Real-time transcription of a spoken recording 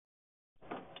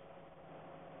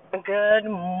Good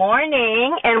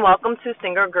morning and welcome to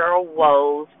Singer Girl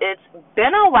Woes. It's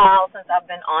been a while since I've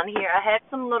been on here. I had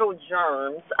some little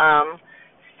germs.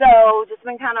 So just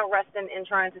been kind of resting and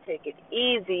trying to take it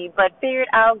easy, but figured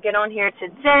I'll get on here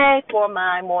today for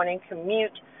my morning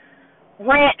commute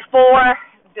rant for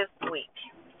this week.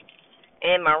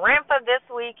 And my rant for this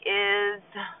week is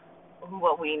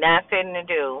what we not fitting to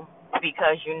do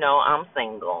because I'm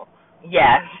single.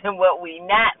 Yes, what we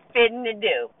not fitting to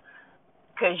do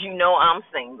because I'm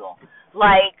single.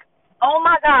 Like, oh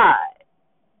my God.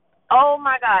 Oh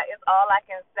my God, is all I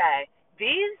can say.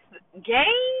 These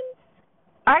games,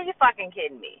 are you fucking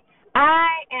kidding me?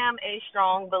 I am a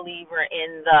strong believer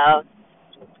in the,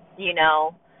 you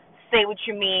know, say what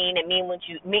you mean and mean what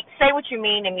you mean, say what you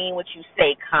mean and mean what you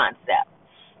say concept.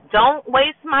 Don't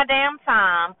waste my damn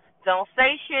time. Don't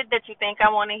say shit that you think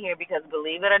I want to hear because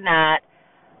believe it or not,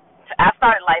 I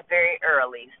started life very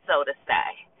early, so to say.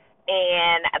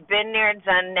 And I've been there,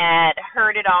 done that,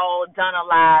 heard it all, done a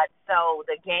lot. So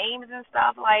the games and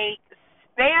stuff, like,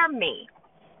 spare me.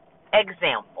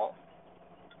 Example.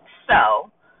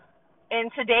 So, in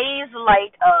today's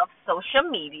light of social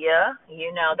media,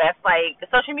 that's like,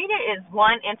 social media is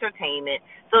one entertainment.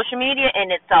 Social media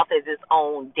in itself is its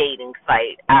own dating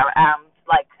site. I'm,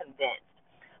 like, convinced.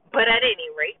 But at any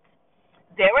rate,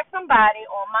 there was somebody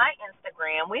on my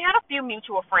Instagram. We had a few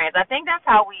mutual friends. I think that's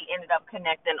how we ended up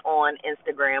connecting on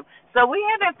Instagram. So we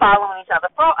have been following each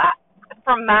other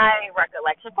from my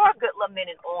recollection, for a good little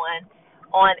minute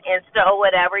on Insta or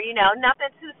whatever.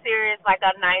 Nothing too serious, like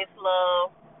a nice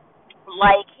little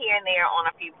like here and there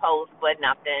on a few posts, but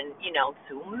nothing,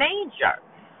 too major.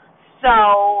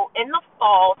 So in the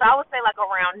fall, so I would say like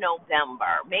around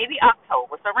November, maybe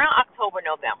October. So around October,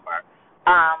 November,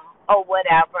 or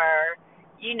whatever.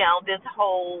 This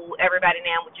whole everybody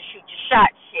now with your shoot your shot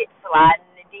shit, sliding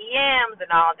the DMs and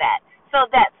all that. So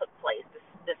that took place.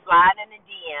 The slide in the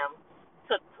DM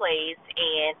took place,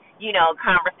 and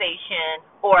conversation,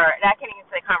 or I can't even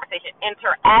say conversation,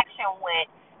 interaction went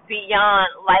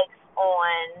beyond likes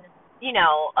on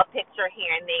a picture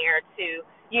here and there to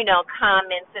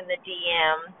comments in the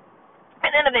DM,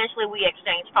 and then eventually we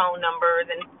exchanged phone numbers,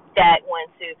 and that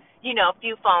went to a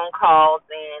few phone calls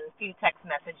and a few text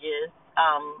messages,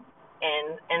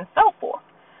 and so forth.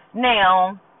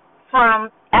 Now, from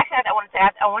actually, I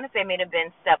want to say it may have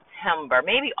been September,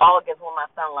 maybe August when my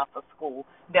son left for school,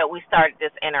 that we started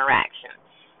this interaction.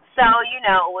 So, it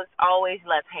was always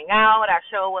let's hang out. I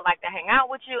sure would like to hang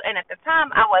out with you. And at the time,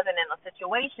 I wasn't in a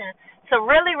situation to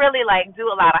really, really, like,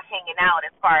 do a lot of hanging out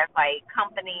as far as, like,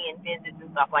 company and visits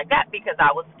and stuff like that because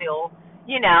I was still,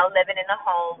 living in the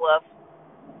home with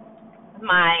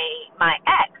my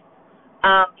ex.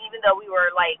 Even though we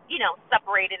were, like,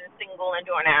 separated and single and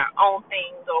doing our own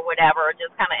things or whatever,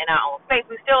 just kind of in our own space,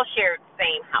 we still shared the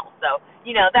same house. So,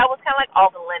 that was kind of like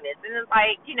off the limits. And it's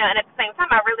like, and at the same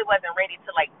time, I really wasn't ready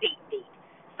to, like, date.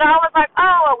 So I was like,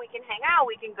 oh, well, we can hang out.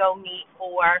 We can go meet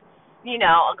for,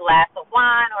 a glass of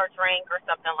wine or a drink or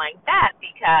something like that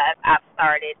because I've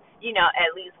started,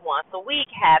 at least once a week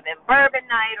having bourbon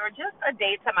night or just a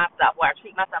day to myself where I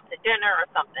treat myself to dinner or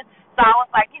something. So I was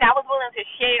like, I was willing to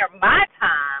share my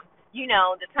time,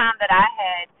 the time that I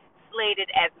had slated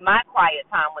as my quiet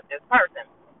time with this person.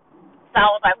 So I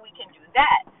was like, we can do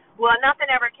that. Well, nothing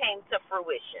ever came to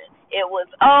fruition. It was,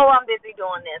 oh, I'm busy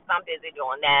doing this, I'm busy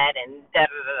doing that, and da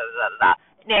da da da da.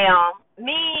 Now,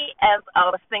 me as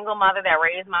a single mother that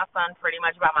raised my son pretty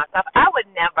much by myself, I would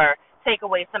never take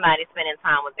away somebody spending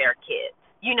time with their kids.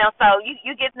 So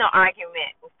you get no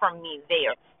argument from me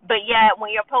there. But yet,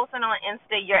 when you're posting on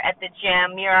Insta, you're at the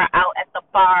gym, you're out at the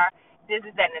bar, this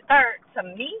is that and the third. To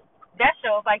me, that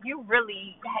shows like you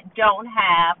really don't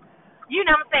have, what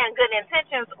I'm saying, good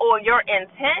intentions, or your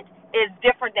intent is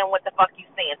different than what the fuck you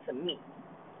saying to me.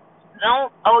 Don't,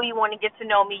 oh, you want to get to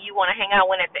know me, you want to hang out,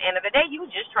 when at the end of the day, you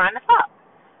just trying to fuck.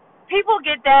 People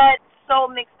get that so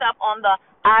mixed up on the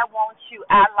I want you,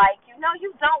 I like you. No,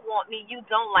 you don't want me, you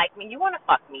don't like me, you want to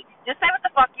fuck me. Just say what the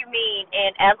fuck you mean,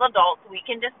 and as adults, we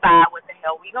can decide what the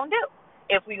hell we gonna do.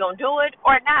 If we gonna do it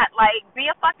or not. Like, be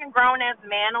a fucking grown-ass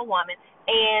man or woman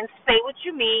and say what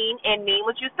you mean and mean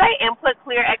what you say and put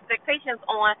clear expectations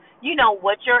on,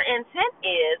 what your intent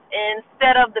is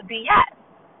instead of the BS.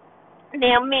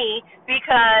 Now me,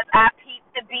 because I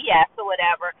peeped the BS or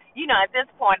whatever, at this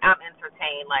point I'm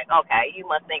entertained. Like, okay, you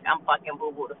must think I'm fucking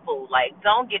boo boo the fool. Like,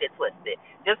 don't get it twisted.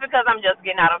 Just because I'm just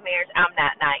getting out of marriage, I'm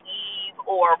not naive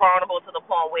or vulnerable to the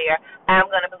point where I'm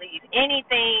gonna believe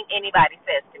anything anybody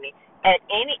says to me.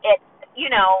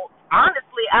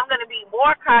 Honestly, I'm gonna be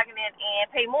more cognizant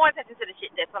and pay more attention to the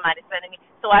shit that somebody's sending me,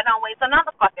 so I don't waste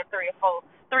another fucking 3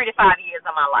 to 5 years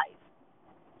of my life.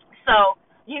 So,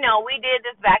 we did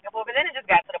this back and forth, and then it just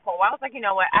got to the point where I was like, you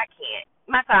know what, I can't.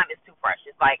 My time is too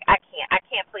precious. Like, I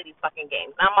can't play these fucking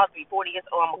games. I'm about to be 40 years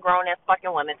old. I'm a grown ass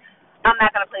fucking woman. I'm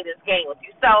not gonna play this game with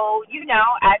you. So,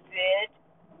 I did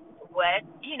what,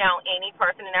 any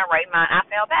person in their right mind. I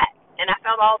fell back, and I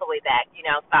fell all the way back.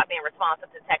 Stop being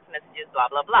responsive to text messages, blah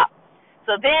blah blah.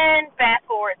 So then, fast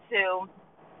forward to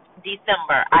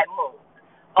December, I moved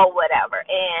or whatever,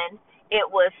 and it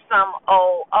was some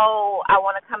I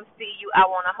want to come see you, I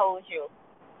want to hold you.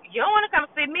 You don't want to come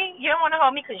see me, you don't want to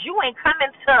hold me because you ain't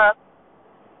coming to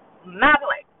my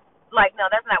place. Like, no,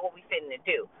 that's not what we fitting to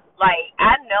do. Like,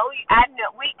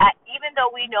 even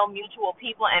though we know mutual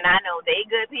people and I know they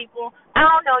good people, I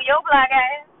don't know your black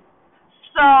ass.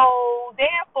 So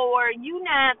therefore, you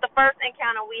not the first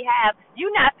encounter we have.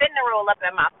 You not finna roll up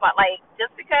in my spot. Like,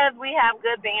 just because we have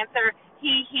good banter,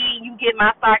 you get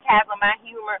my sarcasm, my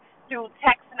humor through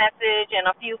text message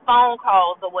and a few phone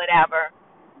calls or whatever.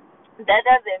 That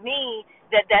doesn't mean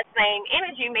that same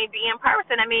energy may be in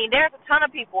person. I mean, there's a ton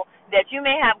of people that you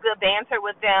may have good banter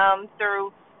with them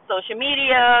through social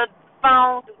media,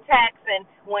 phone, through text, and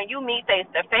when you meet face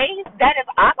to face, that is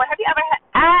awkward. Have you ever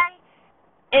had?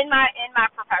 In my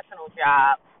professional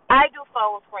job, I do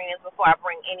phone screenings before I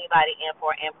bring anybody in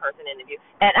for an in-person interview.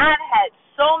 And I've had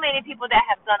so many people that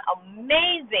have done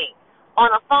amazing on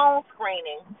a phone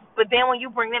screening, but then when you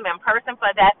bring them in person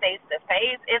for that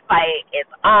face-to-face, it's like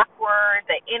it's awkward.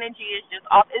 The energy is just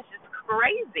off. It's just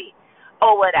crazy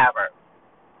or whatever.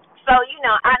 So,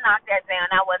 I knocked that down.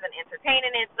 I wasn't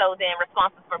entertaining it, so then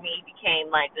responses for me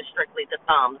became like strictly the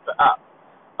thumbs up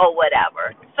or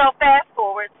whatever. So fast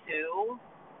forward to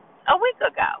a week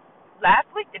ago, last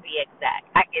week to be exact,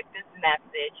 I get this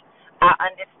message. I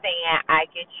understand. I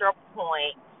get your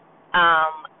point.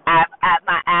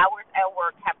 My hours at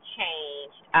work have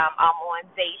changed. I'm on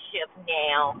day shift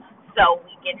now, so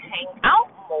we can hang out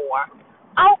more.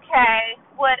 Okay,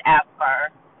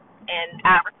 whatever. And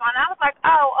I responded. I was like,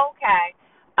 oh, okay.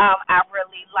 I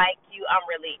really like you. I'm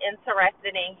really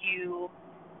interested in you.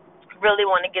 Really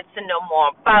want to get to know more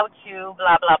about you.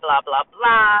 Blah blah blah blah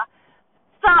blah.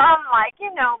 So I'm like, you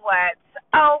know what?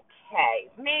 Okay,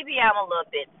 maybe I'm a little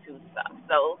bit too soft.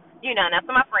 So, that's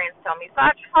what my friends tell me. So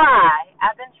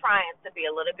I've been trying to be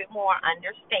a little bit more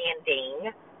understanding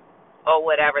or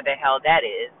whatever the hell that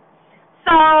is.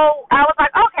 So I was like,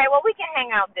 okay, well, we can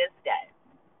hang out this day.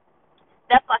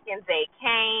 That fucking day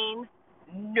came.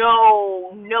 No,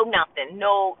 nothing.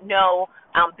 No,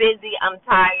 I'm busy. I'm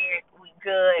tired. We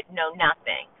good. No,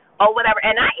 nothing. Or whatever.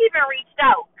 And I even reached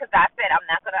out because I said I'm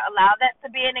not going to allow that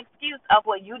to be an excuse of,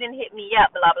 well, you didn't hit me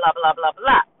up, blah, blah, blah, blah,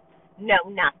 blah. No,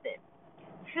 nothing.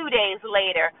 2 days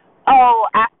later,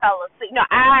 I fell asleep. No,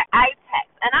 I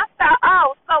text. And I thought,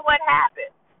 so what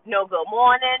happened? No good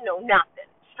morning, no nothing.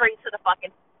 Straight to the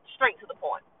point.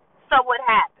 So what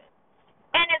happened?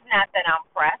 And it's not that I'm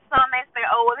pressed. Some may say,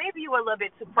 well, maybe you were a little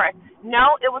bit too pressed.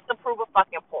 No, it was to prove a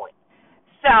fucking point.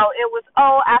 So it was,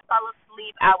 I fell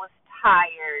asleep. I was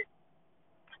tired.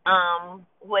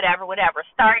 Whatever.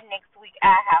 Starting next week,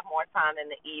 I have more time in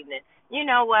the evening. You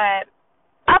know what?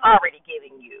 I've already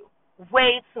given you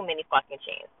way too many fucking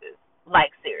chances.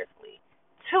 Like, seriously.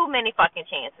 Too many fucking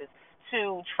chances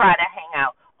to try to hang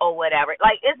out or whatever.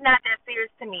 Like, it's not that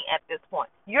serious to me at this point.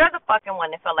 You're the fucking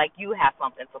one that felt like you have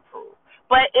something to prove.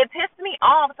 But it pissed me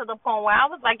off to the point where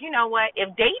I was like, you know what?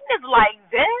 If dating is like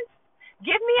this,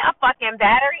 give me a fucking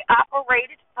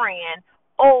battery-operated friend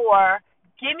or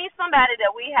give me somebody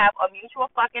that we have a mutual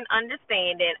fucking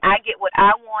understanding. I get what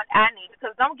I want, I need.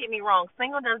 Because don't get me wrong,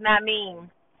 single does not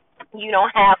mean you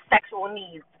don't have sexual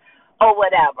needs or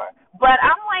whatever. But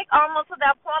I'm like almost to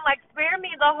that point, like spare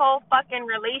me the whole fucking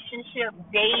relationship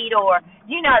date or,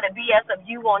 the BS of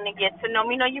you wanting to get to know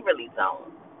me. No, you really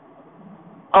don't.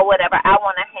 Or whatever. I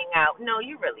want to hang out. No,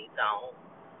 you really don't.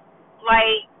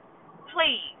 Like,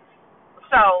 please.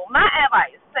 So, my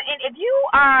advice, and if you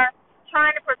are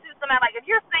trying to pursue somebody, like if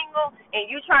you're single and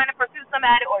you're trying to pursue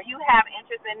somebody or you have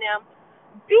interest in them,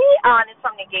 be honest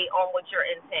from the gate on what your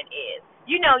intent is.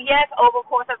 Yes, over the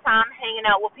course of time, hanging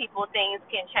out with people, things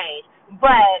can change.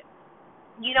 But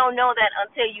you don't know that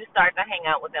until you start to hang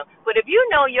out with them. But if you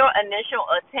know your initial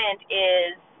intent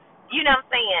is,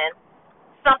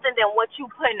 something than what you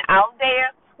putting out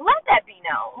there, let that be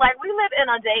known. Like, we live in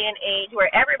a day and age where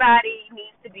everybody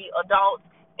needs to be adults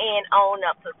and own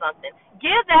up to something.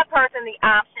 Give that person the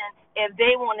option if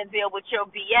they want to deal with your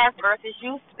BS versus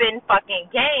you spend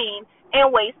fucking game and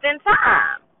wasting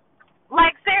time.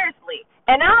 Like, seriously.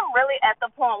 And I'm really at the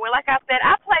point where, like I said,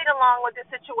 I played along with this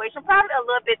situation probably a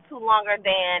little bit too longer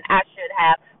than I should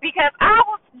have because I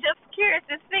was just curious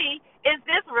to see, is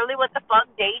this really what the fuck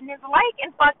dating dating is like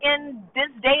in fucking this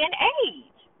day and age.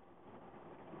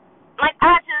 Like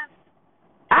I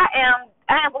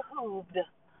am behooved.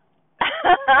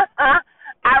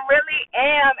 I really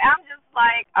am. I'm just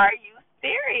like, are you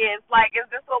serious? Like, is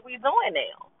this what we doing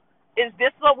now? Is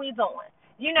this what we doing?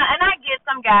 You know, and I get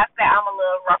some guys say I'm a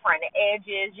little rough around the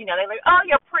edges. You know, they're like, oh,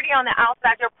 you're pretty on the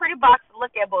outside. You're a pretty box to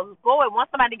look at. But, boy, once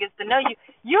somebody gets to know you,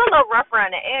 you're a little rough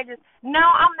around the edges. No,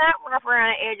 I'm not rough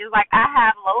around the edges. Like, I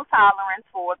have low tolerance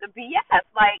for the BS.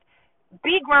 Like,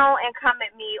 be grown and come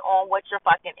at me on what your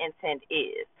fucking intent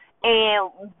is.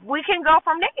 And we can go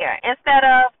from there instead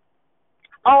of,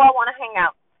 oh, I want to hang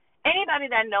out. Anybody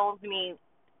that knows me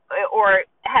or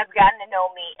has gotten to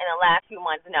know me in the last few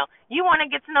months know. You want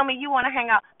to get to know me, you want to hang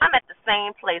out. I'm at the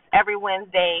same place every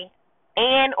Wednesday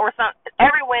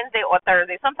every Wednesday or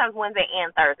Thursday, sometimes Wednesday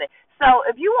and Thursday. So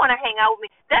if you want to hang out with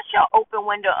me, that's your open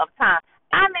window of time.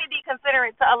 I may be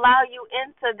considering to allow you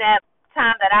into that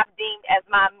time that I've deemed as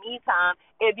my me time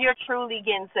if you're truly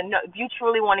getting to know, if you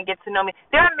truly want to get to know me.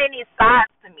 There are many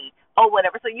sides to me or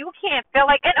whatever. So you can't feel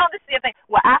like, and this is the thing,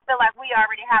 well, I feel like we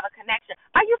already have a connection.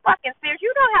 Are you fucking serious?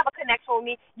 You don't have a connection with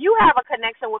me. You have a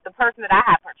connection with the person that I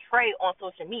have portrayed on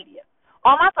social media.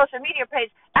 On my social media page,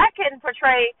 I can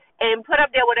portray and put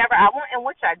up there whatever I want, and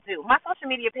which I do. My social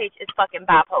media page is fucking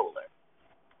bipolar,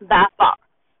 by far.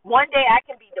 One day I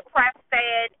can be depressed,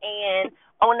 sad, and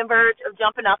on the verge of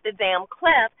jumping off the damn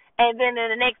cliff, and then in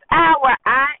the next hour,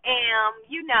 I am,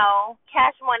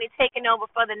 Cash Money taking over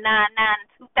for the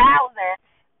 99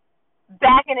 2000,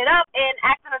 backing it up and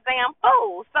acting a damn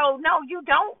fool. So, no, you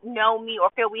don't know me or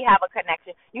feel we have a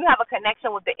connection. You have a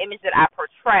connection with the image that I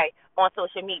portray on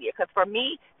social media. Because for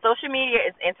me, social media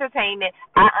is entertainment.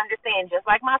 I understand, just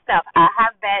like myself, I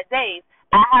have bad days.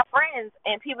 I have friends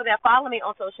and people that follow me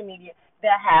on social media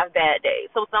that have bad days.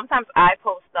 So sometimes I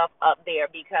post stuff up there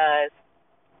because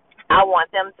I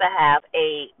want them to have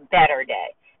a better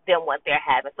day than what they're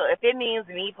having. So if it means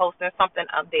me posting something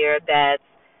up there that's,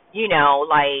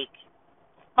 like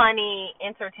funny,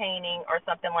 entertaining, or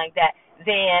something like that,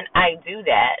 then I do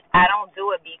that. I don't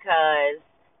do it because,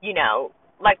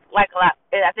 like a lot,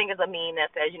 I think it's a meme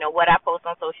that says, what I post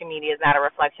on social media is not a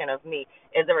reflection of me,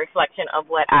 it's a reflection of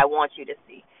what I want you to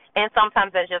see. And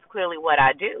sometimes that's just clearly what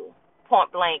I do,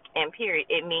 point blank and period.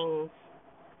 It means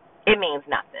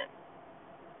nothing.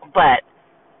 But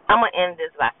I'm going to end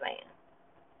this by saying,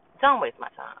 don't waste my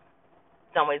time.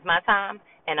 Don't waste my time,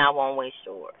 and I won't waste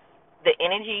yours. The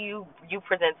energy you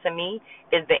present to me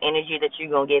is the energy that you're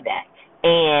going to get back.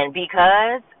 And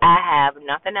because I have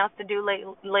nothing else to do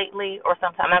lately, or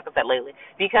sometimes, I'm not going to say lately,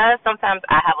 because sometimes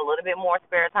I have a little bit more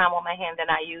spare time on my hand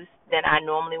than I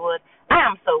normally would, I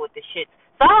am so with the shits.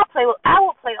 So I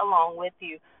will play along with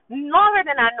you longer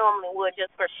than I normally would,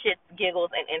 just for shits,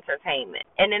 giggles, and entertainment.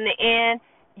 And in the end,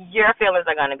 your feelings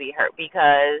are going to be hurt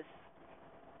because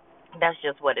that's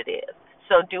just what it is.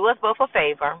 So do us both a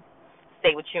favor.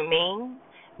 Say what you mean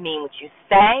what you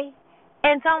say,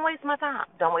 and don't waste my time.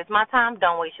 Don't waste my time.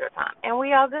 Don't waste your time. And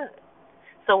we all good.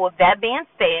 So with that being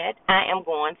said, I am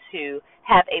going to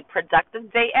have a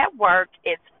productive day at work.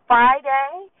 It's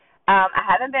Friday. I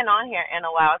haven't been on here in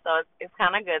a while, so it's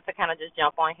kind of good to kind of just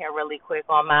jump on here really quick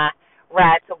on my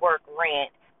ride to work rant.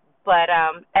 But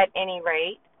at any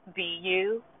rate, be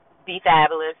you, be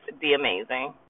fabulous, be amazing.